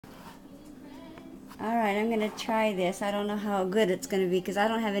Alright, I'm going to try this. I don't know how good it's going to be because I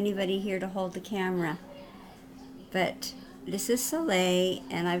don't have anybody here to hold the camera. But this is Soleil,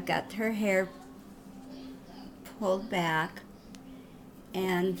 and I've got her hair pulled back.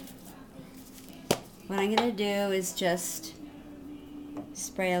 And what I'm going to do is just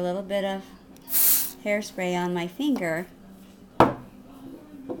spray a little bit of hairspray on my finger.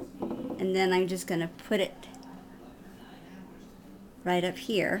 And then I'm just going to put it right up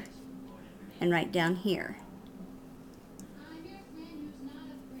here and right down here.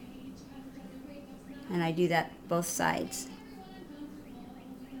 And I do that both sides.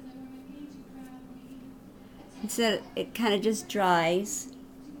 And so it kind of just dries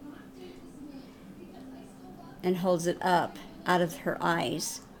and holds it up out of her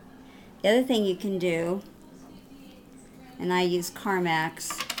eyes. The other thing you can do, and I use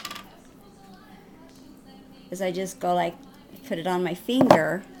Carmax, is I just go like, put it on my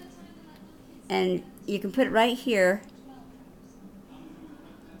finger, and you can put it right here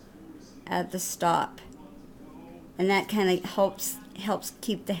at the stop, and that kind of helps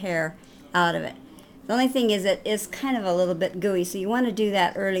keep the hair out of it. The only thing is it is kind of a little bit gooey, so you want to do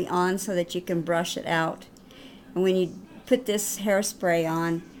that early on so that you can brush it out. And when you put this hairspray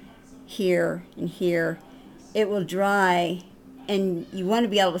on here and here, it will dry, and you want to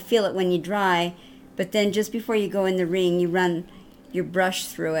be able to feel it when you dry, but then just before you go in the ring, you run your brush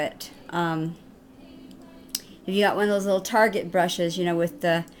through it. If you got one of those little Target brushes, you know, with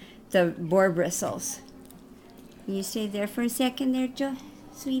the boar bristles. Can you stay there for a second there,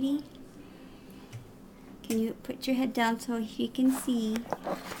 sweetie? Can you put your head down so she can see?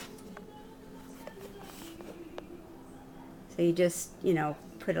 So you just, you know,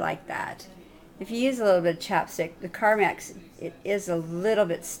 put it like that. If you use a little bit of chapstick, the Carmex, it is a little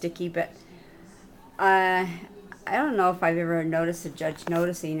bit sticky, but I don't know if I've ever noticed a judge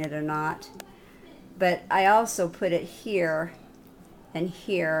noticing it or not. But I also put it here and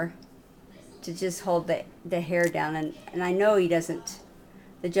here to just hold the hair down. And I know he doesn't,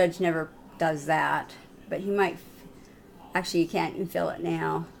 the judge never does that, but he might, actually you can't even feel it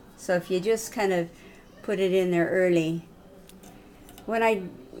now. So if you just kind of put it in there early. When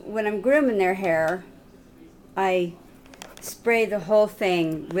I'm grooming their hair, I spray the whole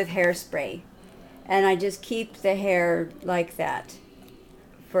thing with hairspray. And I just keep the hair like that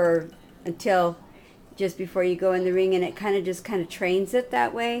for until just before you go in the ring, and it kind of trains it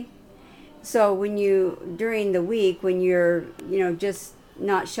that way. So when you, during the week, when you're, you know, just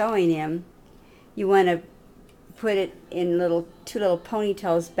not showing him, you want to put it in two little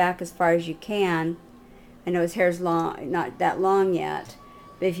ponytails back as far as you can. I know his hair's long, not that long yet,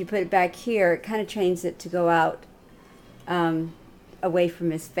 but if you put it back here, it kind of trains it to go out away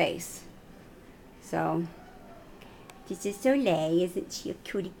from his face. So, this is Soleil, isn't she a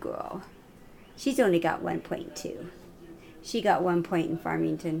cutie girl? She's only got 1.2. She got 1 point in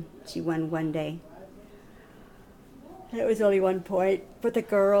Farmington. She won one day. And it was only 1 point for the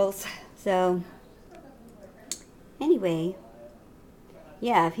girls. So, anyway,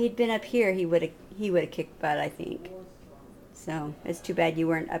 yeah, if he'd been up here, he would have kicked butt, I think. So, it's too bad you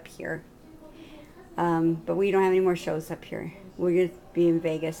weren't up here. But we don't have any more shows up here. We're going to be in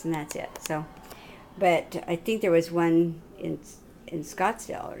Vegas, and that's it. So, but I think there was one in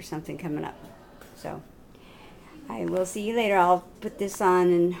Scottsdale or something coming up. So, I will see you later. I'll put this on,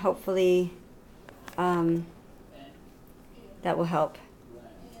 and hopefully that will help.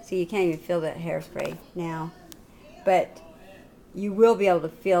 See, you can't even feel that hairspray now. But you will be able to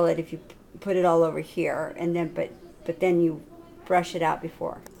feel it if you put it all over here, and then but then you brush it out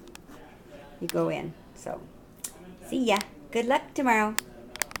before you go in. So, see ya. Good luck tomorrow.